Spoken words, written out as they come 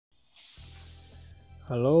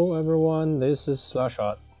Hello everyone, this is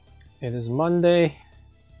Slashot. It is Monday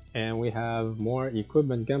and we have more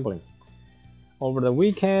equipment gambling. Over the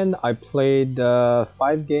weekend I played 5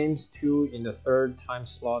 games, 2 in the third time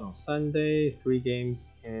slot on Sunday, 3 games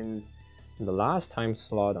in the last time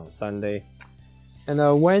slot on Sunday, and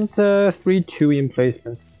I went 3-2 in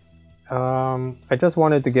placement. I just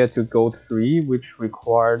wanted to get to Gold 3, which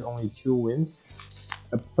required only 2 wins.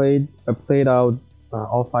 I played out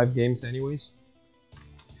all 5 games anyways.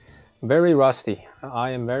 Very rusty. I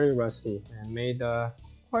am very rusty and made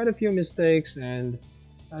quite a few mistakes, and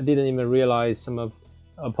I didn't even realize some of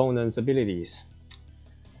opponent's abilities.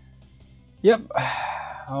 Yep.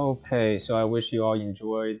 Okay, so I wish you all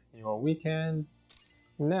enjoyed your weekend.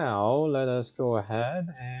 Now let us go ahead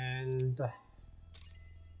and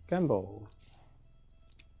gamble.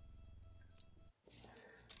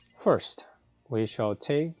 First, we shall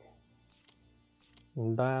take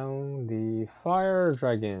down the fire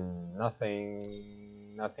dragon.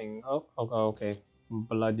 Nothing. Oh, okay.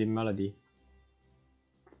 Bloody melody.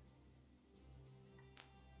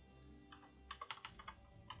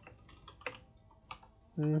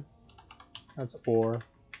 That's ore.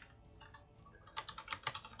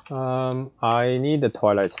 I need the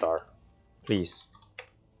Twilight Star, please.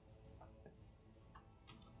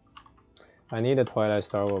 I need a Twilight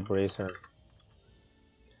Star or Bracer.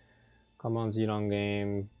 Come on, Zilong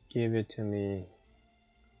game, give it to me.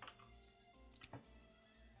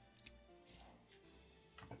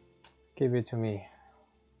 Give it to me.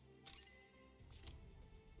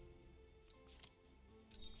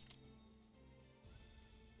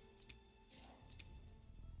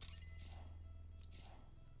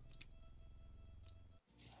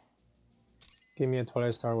 Give me a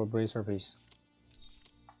Twilight Star or Bracer, please.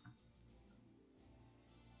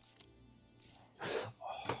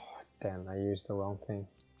 Oh, damn, I used the wrong thing.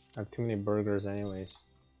 I have too many burgers anyways.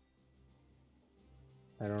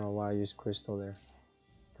 I don't know why I used crystal there.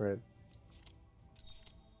 For it.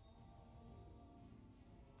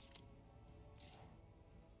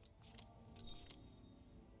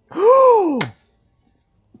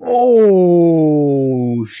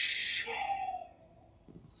 Oh shit.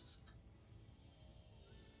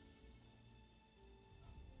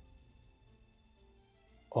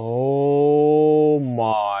 Oh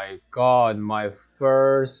my god, my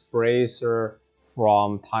first bracer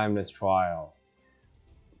from Timeless Trial.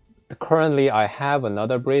 Currently I have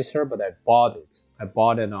another bracer, but I bought it. I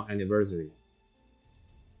bought it on anniversary,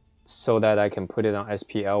 so that I can put it on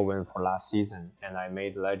SPL win for last season, and I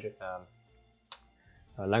made legend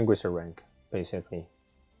Langrisser rank basically.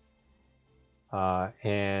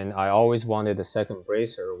 And I always wanted a second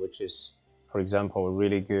bracer, which is, for example,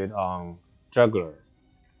 really good on juggler,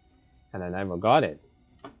 and I never got it.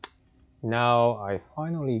 Now I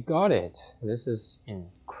finally got it. This is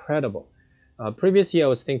incredible. Previously I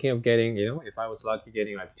was thinking of getting, if I was lucky,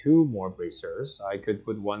 getting like 2 more bracers. I could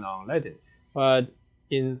put one on Legend, but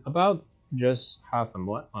in about just half a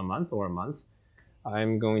month or a month,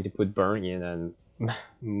 I'm going to put Burn in and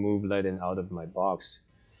move Legend out of my box.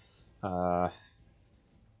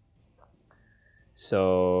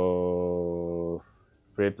 So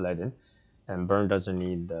rip Legend, and Burn doesn't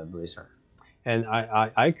need the bracer. And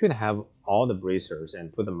I could have all the bracers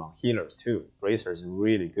and put them on healers too. Bracers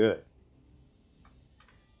really good.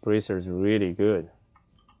 Bracers really good.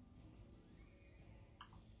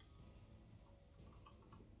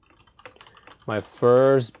 My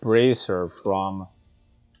first bracer from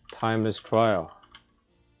Timeless Trial.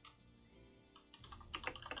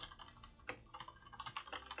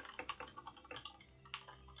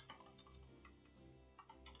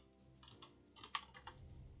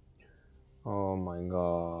 Oh my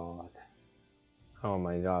god. Oh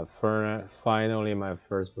my god. Finally my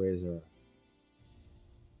first bracer.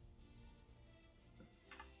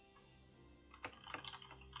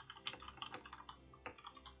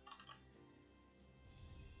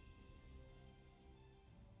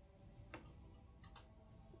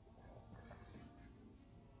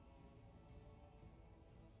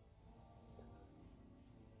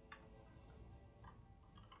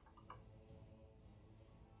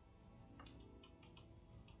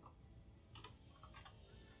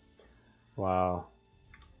 Wow.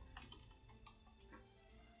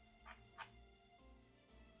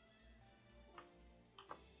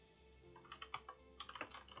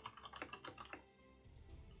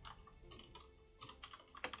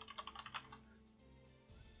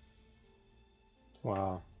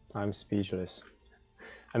 Wow. I'm speechless.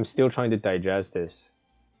 I'm still trying to digest this.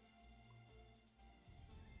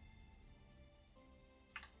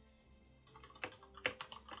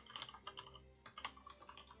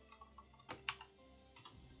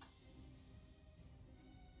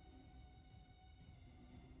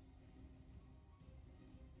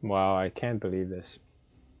 Wow, I can't believe this.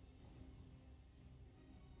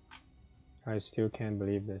 I still can't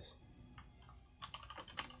believe this.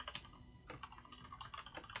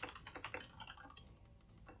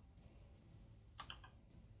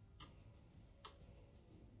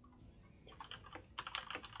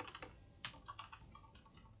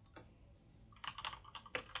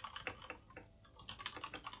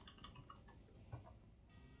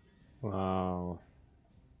 Wow.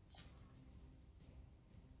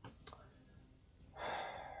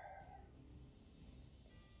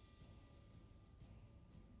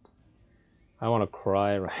 I want to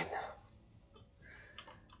cry right now.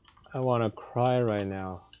 I want to cry right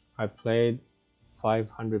now. I played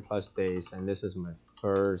 500 plus days and this is my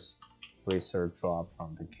first Bracer drop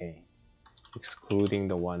from the game, excluding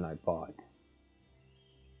the one I bought.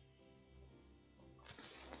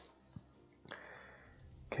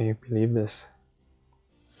 Can you believe this?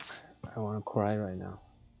 I want to cry right now.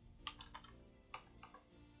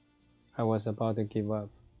 I was about to give up.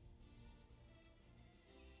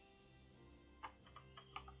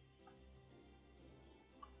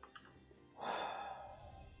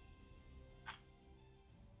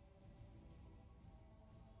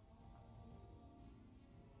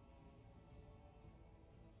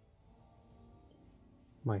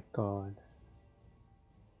 My God.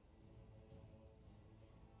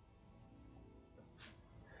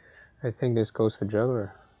 I think this goes for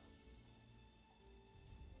Juggler.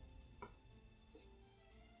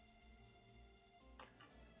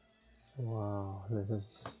 Wow, this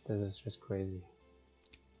is just crazy.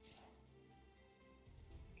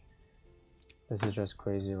 This is just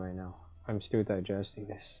crazy right now. I'm still digesting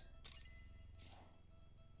this.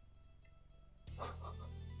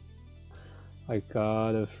 I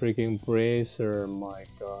got a freaking Bracer, my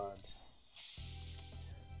God.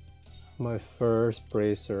 My first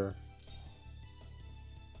Bracer.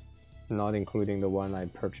 Not including the one I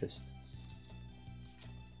purchased.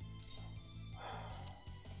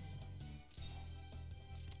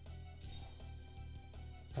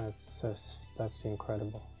 That's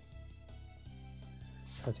incredible.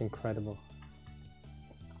 That's incredible.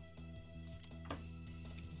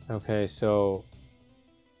 Okay, so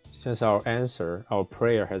since our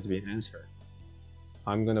prayer has been answered,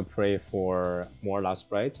 I'm gonna pray for more last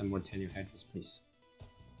rites and more tenure hedges, please.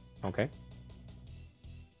 Okay?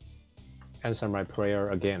 Answer my prayer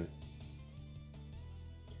again.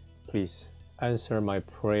 Please, answer my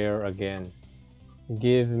prayer again.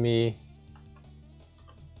 Give me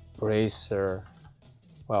Bracer.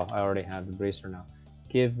 Well, I already have the Bracer now.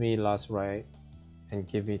 Give me last rite and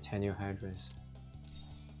give me tenure hedges.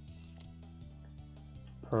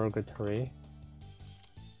 Purgatory.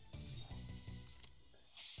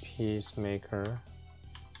 Peacemaker.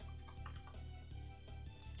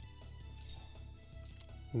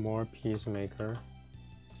 More Peacemaker.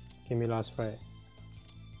 Give me last rite.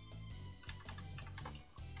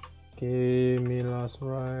 Give me last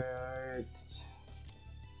rite.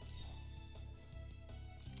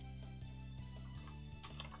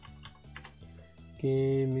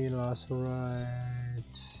 Give me last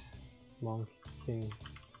rite. Monkey King.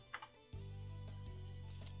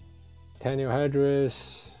 Tenure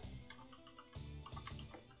Headdress.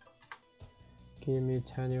 Give me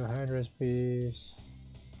tenure Headdress, please.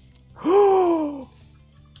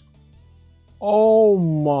 Oh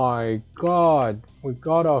my God! We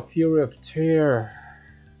got our Fury of Tear.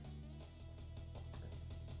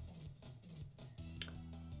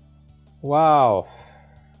 Wow.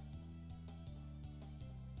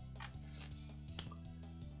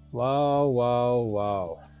 Wow, wow,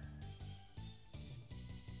 wow.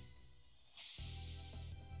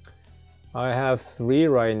 I have 3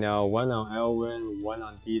 right now, one on Elwyn, one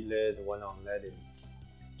on Deedlit, one on Ledin.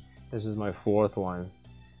 This is my 4th one.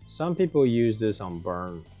 Some people use this on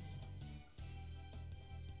Burn.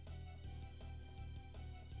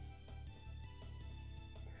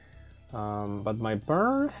 But my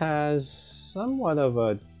Burn has somewhat of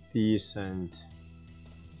a decently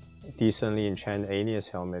enchanted Aeneas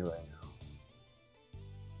helmet right now.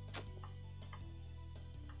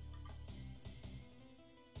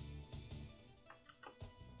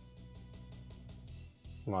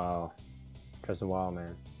 Wow, just wow,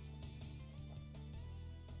 man.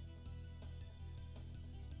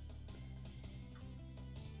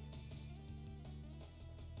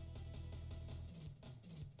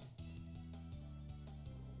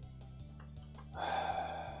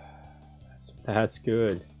 That's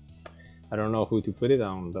good. I don't know who to put it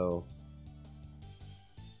on though.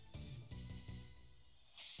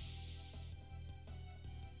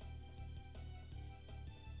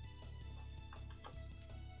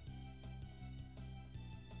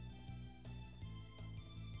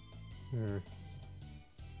 Hmm.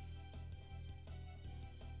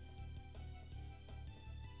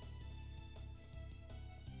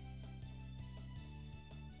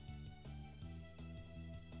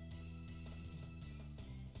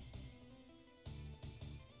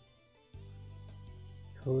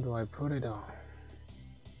 Who do I put it on?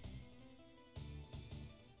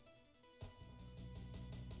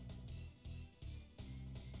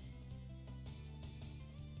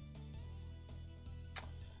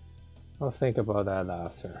 I'll think about that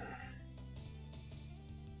after.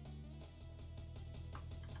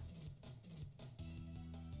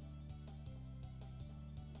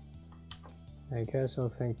 I guess I'll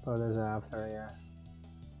think about this after, yeah.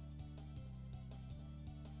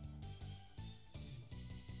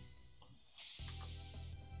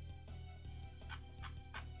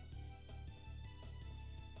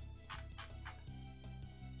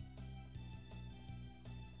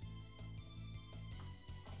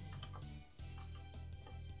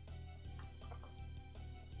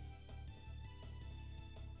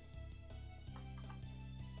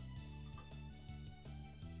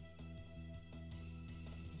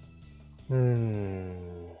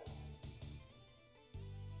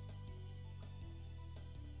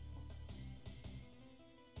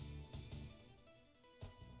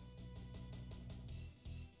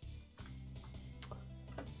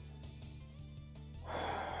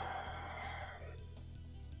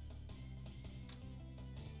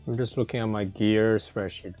 I'm just looking at my gear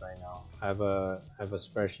spreadsheet right now. I have a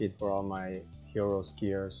spreadsheet for all my heroes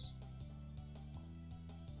gears.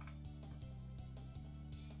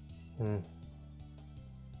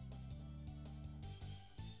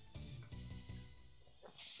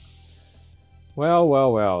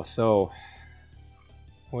 Well, so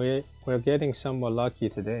we're getting somewhat lucky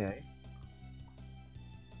today, eh?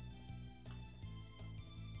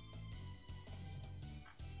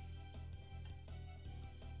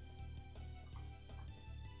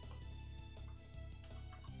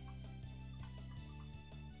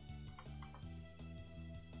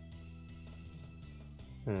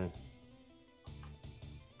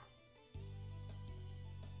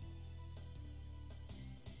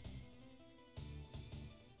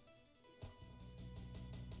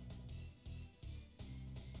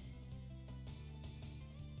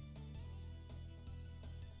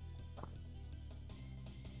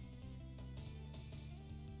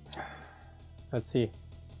 Let's see.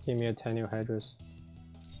 Give me a 10-year headdress.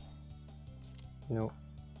 No.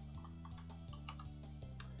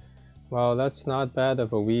 Well, that's not bad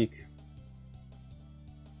of a week.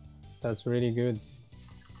 That's really good.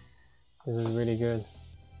 This is really good.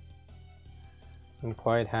 I'm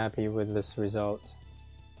quite happy with this result.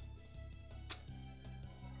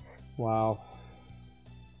 Wow.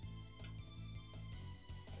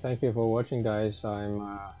 Thank you for watching, guys.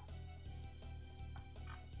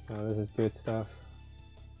 This is good stuff.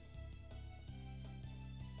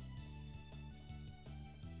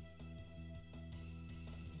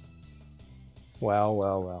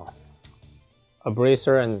 Well. A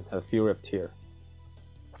bracer and a Fury of Tear.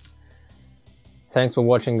 Thanks for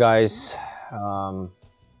watching, guys.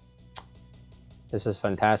 This is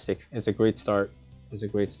fantastic. It's a great start. It's a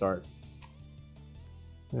great start.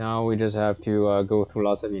 Now we just have to go through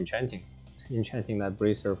lots of enchanting. Enchanting that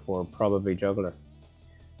bracer for probably juggler.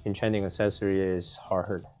 Enchanting accessory is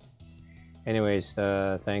hard. Anyways,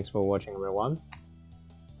 thanks for watching, everyone.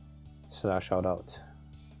 /shout out.